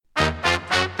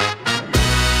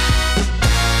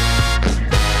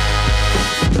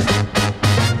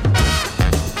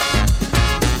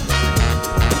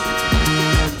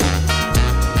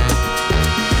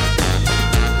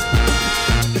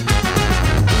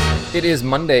It is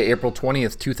Monday, April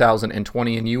 20th,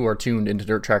 2020, and you are tuned into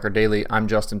Dirt Tracker Daily. I'm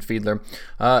Justin Fiedler.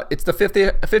 It's the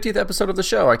 50th episode of the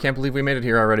show. I can't believe we made it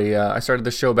here already. I started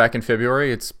the show back in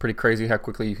February. It's pretty crazy how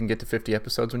quickly you can get to 50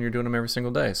 episodes when you're doing them every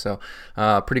single day. So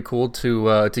pretty cool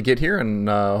to get here, and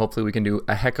hopefully we can do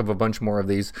a heck of a bunch more of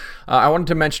these. I wanted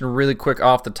to mention really quick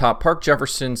off the top, Park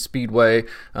Jefferson Speedway.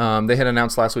 They had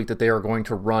announced last week that they are going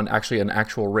to run actually an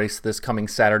actual race this coming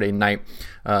Saturday night.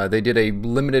 They did a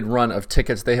limited run of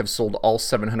tickets. They have sold all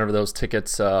 700 of those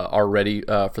tickets already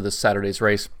for this Saturday's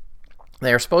race.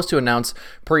 They are supposed to announce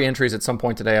pre-entries at some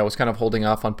point today. I was kind of holding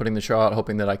off on putting the show out,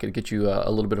 hoping that I could get you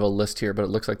a little bit of a list here, but it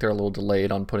looks like they're a little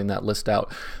delayed on putting that list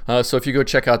out. So if you go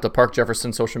check out the Park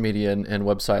Jefferson social media and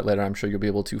website later, I'm sure you'll be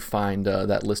able to find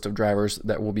that list of drivers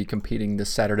that will be competing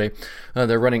this Saturday.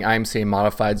 They're running IMCA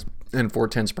Modifieds and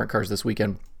 410 sprint cars this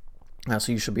weekend.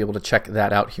 So you should be able to check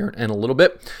that out here in a little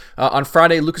bit. On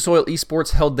Friday, Lucas Oil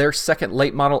Esports held their second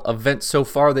late model event so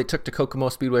far. They took to Kokomo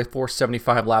Speedway for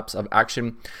 75 laps of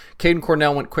action. Caden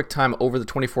Cornell went quick time over the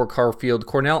 24-car field.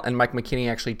 Cornell and Mike McKinney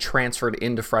actually transferred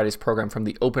into Friday's program from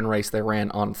the open race they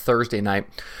ran on Thursday night.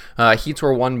 Heats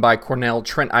were won by Cornell,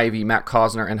 Trent Ivey, Matt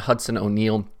Cosner, and Hudson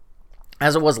O'Neill.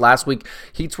 As it was last week,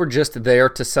 heats were just there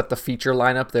to set the feature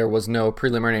lineup. There was no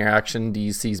preliminary action,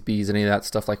 D's, C's, B's, any of that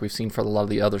stuff like we've seen for a lot of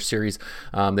the other series.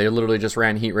 They literally just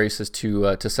ran heat races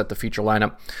to set the feature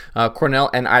lineup. Cornell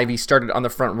and Ivey started on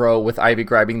the front row with Ivey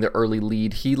grabbing the early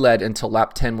lead. He led until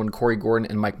lap 10 when Corey Gordon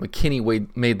and Mike McKinney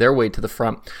made their way to the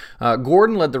front.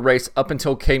 Gordon led the race up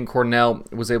until Caden Cornell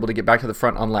was able to get back to the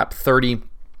front on lap 30.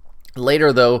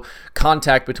 Later, though,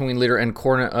 contact between leader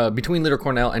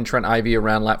Cornell and Trent Ivey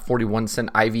around lap 41 sent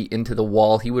Ivey into the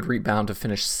wall. He would rebound to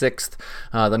finish 6th.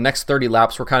 The next 30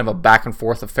 laps were kind of a back and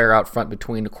forth affair out front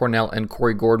between Cornell and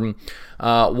Corey Gordon.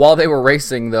 While they were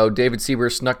racing, though, David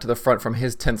Siebers snuck to the front from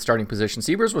his 10th starting position.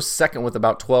 Siebers was second with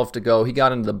about 12 to go. He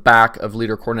got into the back of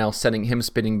leader Cornell, sending him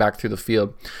spinning back through the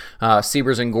field.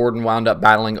 Siebers and Gordon wound up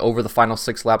battling over the final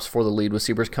 6 laps for the lead, with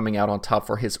Siebers coming out on top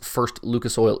for his first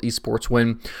Lucas Oil Esports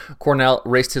win. Cornell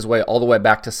raced his way all the way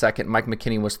back to second. Mike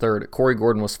McKinney was third. Corey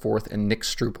Gordon was fourth, and Nick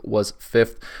Stroop was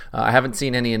fifth. I haven't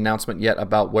seen any announcement yet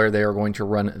about where they are going to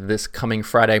run this coming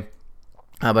Friday.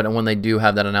 But when they do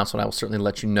have that announcement, I will certainly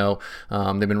let you know.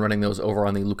 They've been running those over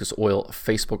on the Lucas Oil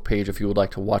Facebook page if you would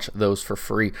like to watch those for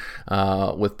free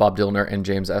with Bob Dillner and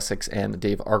James Essex and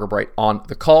Dave Argerbright on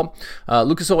the call.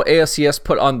 Lucas Oil ASCS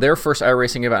put on their first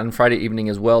iRacing event on Friday evening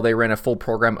as well. They ran a full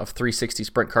program of 360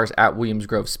 sprint cars at Williams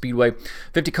Grove Speedway.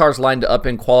 50 cars lined up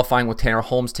in qualifying, with Tanner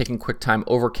Holmes taking quick time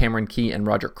over Cameron Key and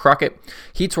Roger Crockett.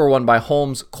 Heats were won by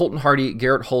Holmes, Colton Hardy,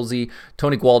 Garrett Holsey,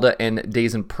 Tony Gualda, and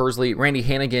Dazen Persley.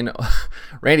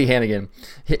 Randy Hannigan,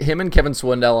 him and Kevin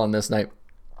Swindell on this night.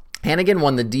 Hannigan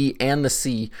won the D and the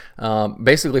C,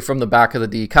 basically from the back of the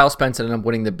D. Kyle Spence ended up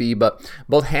winning the B, but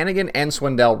both Hannigan and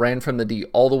Swindell ran from the D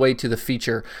all the way to the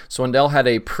feature. Swindell had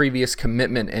a previous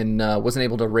commitment and wasn't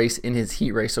able to race in his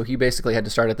heat race, so he basically had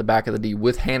to start at the back of the D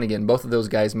with Hannigan. Both of those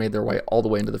guys made their way all the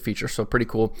way into the feature, so pretty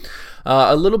cool.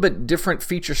 A little bit different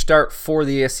feature start for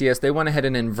the ASCS. They went ahead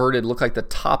and inverted, looked like the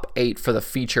top 8 for the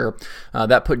feature.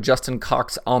 That put Justin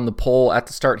Cox on the pole at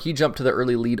the start. He jumped to the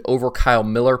early lead over Kyle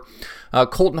Miller.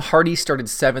 Colton Hardy started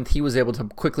 7th. He was able to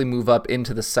quickly move up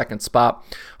into the 2nd spot.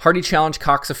 Hardy challenged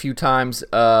Cox a few times,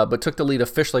 but took the lead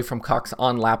officially from Cox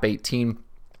on lap 18.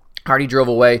 Hardy drove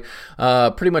away.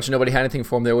 Pretty much nobody had anything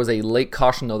for him. There was a late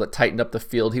caution, though, that tightened up the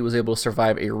field. He was able to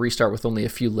survive a restart with only a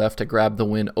few left to grab the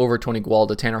win over Tony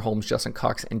Gualda, Tanner Holmes, Justin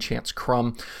Cox, and Chance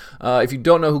Crum. If you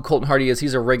don't know who Colton Hardy is,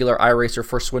 he's a regular iRacer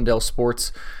for Swindell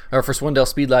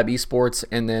Speed Lab Esports,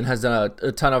 and then has done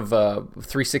a ton of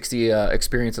 360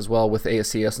 experience as well with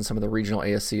ASCS and some of the regional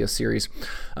ASCS series.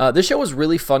 This show was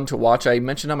really fun to watch. I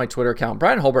mentioned on my Twitter account,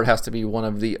 Brian Holbert has to be one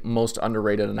of the most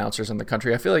underrated announcers in the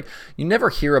country. I feel like you never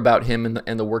hear about him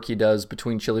and the work he does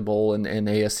between Chili Bowl and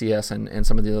ASCS and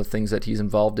some of the other things that he's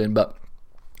involved in, but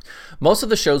most of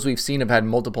the shows we've seen have had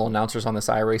multiple announcers on this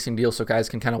iRacing deal, so guys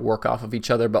can kind of work off of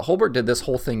each other. But Holbert did this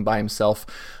whole thing by himself.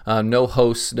 No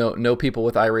hosts, no people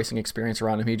with iRacing experience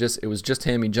around him. It was just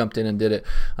him. He jumped in and did it.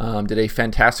 Did a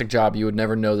fantastic job. You would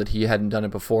never know that he hadn't done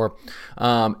it before.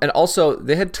 And also,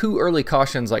 they had 2 early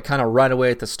cautions, like kind of right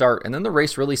away at the start, and then the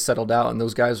race really settled out, and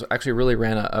those guys actually really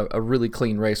ran a really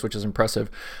clean race, which is impressive,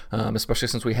 especially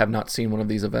since we have not seen one of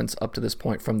these events up to this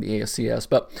point from the ASCS.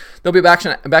 But they'll be back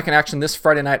in action this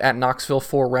Friday night at Knoxville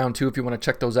for round 2 if you want to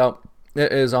check those out.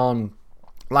 It is on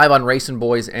live on Racing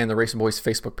Boys and the Racing Boys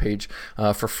Facebook page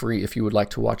for free if you would like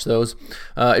to watch those.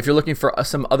 If you're looking for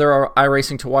some other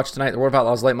iRacing to watch tonight, the World of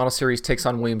Outlaws Late Model Series takes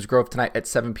on Williams Grove tonight at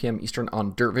 7 p.m. Eastern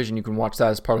on Dirt Vision. You can watch that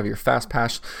as part of your Fast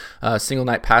Pass. Single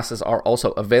night passes are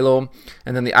also available.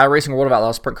 And then the iRacing World of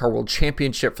Outlaws Sprint Car World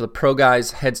Championship for the Pro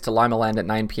Guys heads to Lima Land at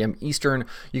 9 p.m. Eastern.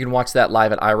 You can watch that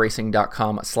live at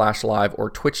iRacing.com/live or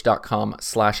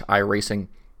twitch.com/iRacing.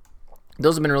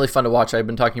 Those have been really fun to watch. I've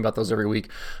been talking about those every week.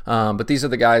 But these are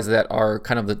the guys that are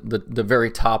kind of the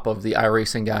very top of the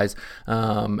iRacing guys.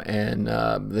 And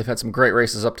they've had some great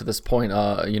races up to this point,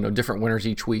 different winners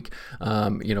each week,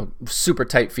 super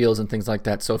tight fields and things like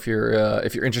that. So if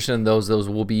you're interested in those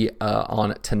will be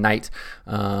on tonight,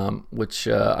 which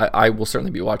I will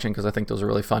certainly be watching because I think those are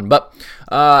really fun. But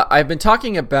I've been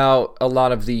talking about a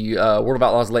lot of the World of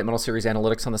Outlaws Late Model Series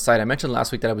analytics on the site. I mentioned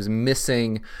last week that I was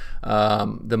missing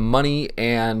the money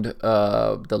and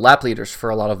the lap leaders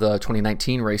for a lot of the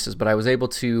 2019 races, but I was able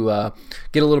to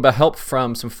get a little bit of help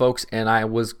from some folks, and I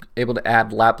was able to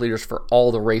add lap leaders for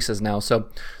all the races now. So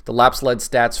the laps led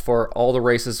stats for all the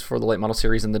races for the Late Model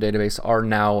Series in the database are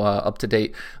now up to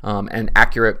date and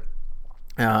accurate.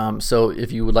 So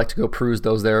if you would like to go peruse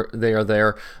those, they are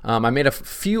there. I made a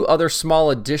few other small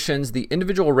additions. The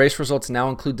individual race results now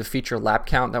include the feature lap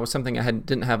count. That was something I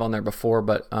didn't have on there before,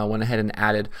 but went ahead and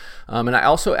added. And I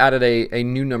also added a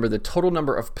new number, the total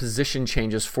number of position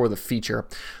changes for the feature.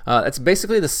 That's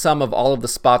basically the sum of all of the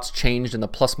spots changed in the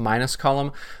plus minus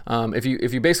column. If you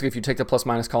take the plus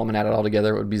minus column and add it all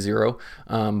together, it would be 0.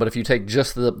 But if you take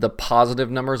just the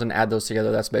positive numbers and add those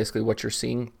together, that's basically what you're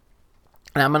seeing.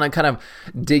 And I'm going to kind of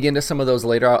dig into some of those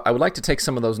later. I would like to take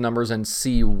some of those numbers and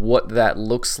see what that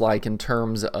looks like in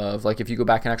terms of, like, if you go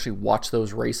back and actually watch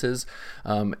those races,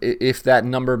 if that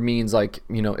number means, like,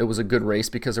 it was a good race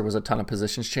because there was a ton of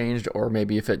positions changed, or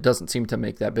maybe if it doesn't seem to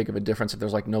make that big of a difference, if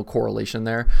there's, like, no correlation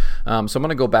there. So I'm going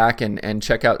to go back and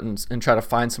check out and try to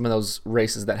find some of those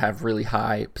races that have really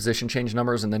high position change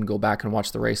numbers, and then go back and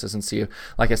watch the races and see,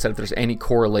 like I said, if there's any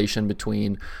correlation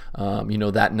between,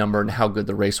 that number and how good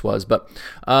the race was. But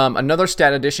another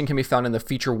stat addition can be found in the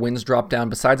feature wins drop down.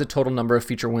 Besides the total number of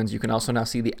feature wins, you can also now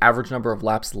see the average number of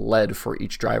laps led for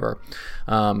each driver.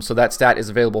 So that stat is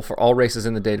available for all races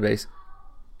in the database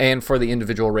and for the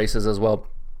individual races as well.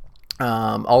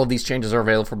 All of these changes are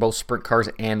available for both sprint cars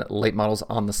and late models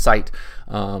on the site.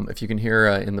 If you can hear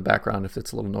in the background, if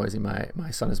it's a little noisy, my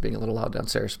son is being a little loud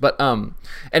downstairs. But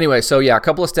anyway, so yeah, a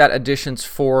couple of stat additions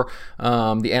for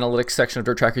the analytics section of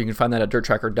Dirt Tracker. You can find that at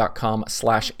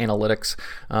dirttracker.com/analytics.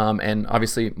 And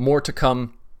obviously more to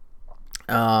come.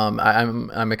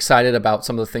 I'm excited about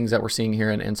some of the things that we're seeing here,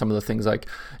 and some of the things like,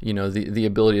 the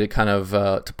ability to kind of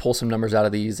to pull some numbers out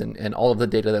of these, and all of the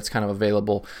data that's kind of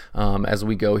available as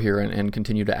we go here and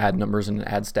continue to add numbers and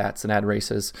add stats and add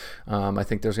races. I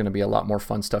think there's going to be a lot more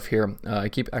fun stuff here. I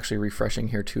keep actually refreshing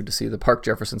here too to see the Park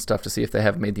Jefferson stuff to see if they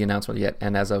have made the announcement yet.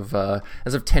 And as of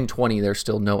 10:20, there's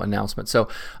still no announcement. So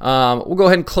we'll go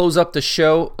ahead and close up the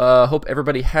show. Hope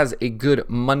everybody has a good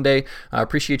Monday. I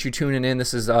appreciate you tuning in.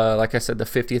 This is like I said, the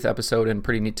 50th episode, and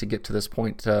pretty neat to get to this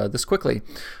point this quickly.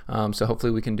 So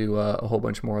hopefully we can do a whole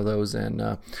bunch more of those.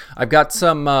 And I've got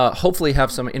some, hopefully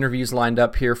have some interviews lined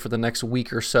up here for the next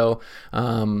week or so.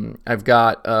 I've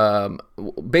got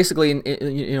basically,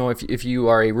 if you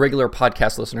are a regular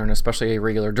podcast listener, and especially a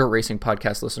regular dirt racing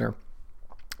podcast listener,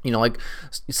 like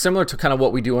similar to kind of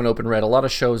what we do on Open Red, a lot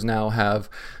of shows now have,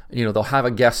 they'll have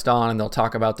a guest on and they'll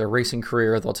talk about their racing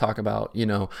career. They'll talk about,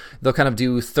 they'll kind of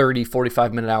do 30,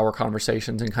 45-minute-hour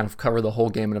conversations and kind of cover the whole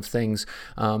gamut of things.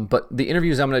 But the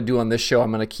interviews I'm going to do on this show,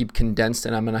 I'm going to keep condensed,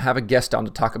 and I'm going to have a guest on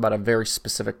to talk about a very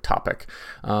specific topic.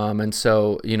 And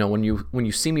so, when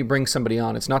you see me bring somebody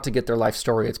on, it's not to get their life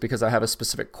story. It's because I have a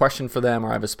specific question for them,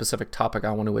 or I have a specific topic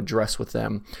I want to address with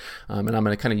them. And I'm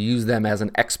going to kind of use them as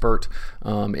an expert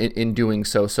in doing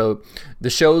so. So the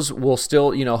shows will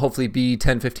still, hopefully be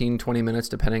 10, 15, 20 minutes,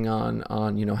 depending on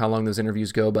how long those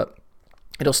interviews go. But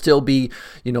it'll still be,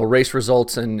 race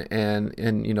results and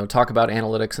talk about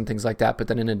analytics and things like that. But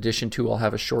then in addition to, I'll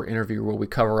have a short interview where we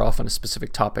cover off on a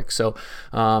specific topic. So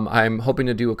I'm hoping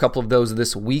to do a couple of those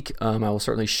this week. I will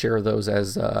certainly share those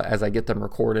as I get them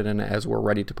recorded and as we're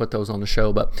ready to put those on the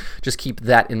show. But just keep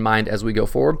that in mind as we go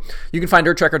forward. You can find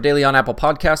Dirt Tracker Daily on Apple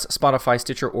Podcasts, Spotify,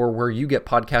 Stitcher, or where you get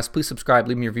podcasts. Please subscribe,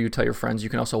 leave me a review, tell your friends. You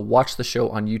can also watch the show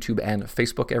on YouTube and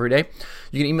Facebook every day.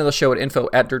 You can email the show at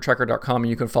info@dirttracker.com, and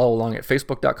you can follow along at Facebook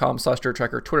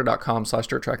facebook.com/DirtTracker,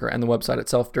 twitter.com/DirtTracker, and the website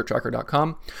itself,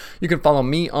 dirttracker.com. You can follow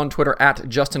me on Twitter at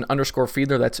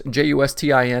Justin_Fiedler. That's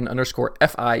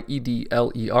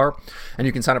JUSTIN_FIEDLER. And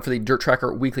you can sign up for the Dirt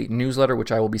Tracker weekly newsletter,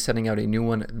 which I will be sending out a new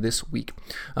one this week.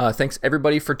 Thanks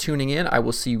everybody for tuning in. I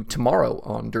will see you tomorrow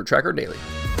on Dirt Tracker Daily.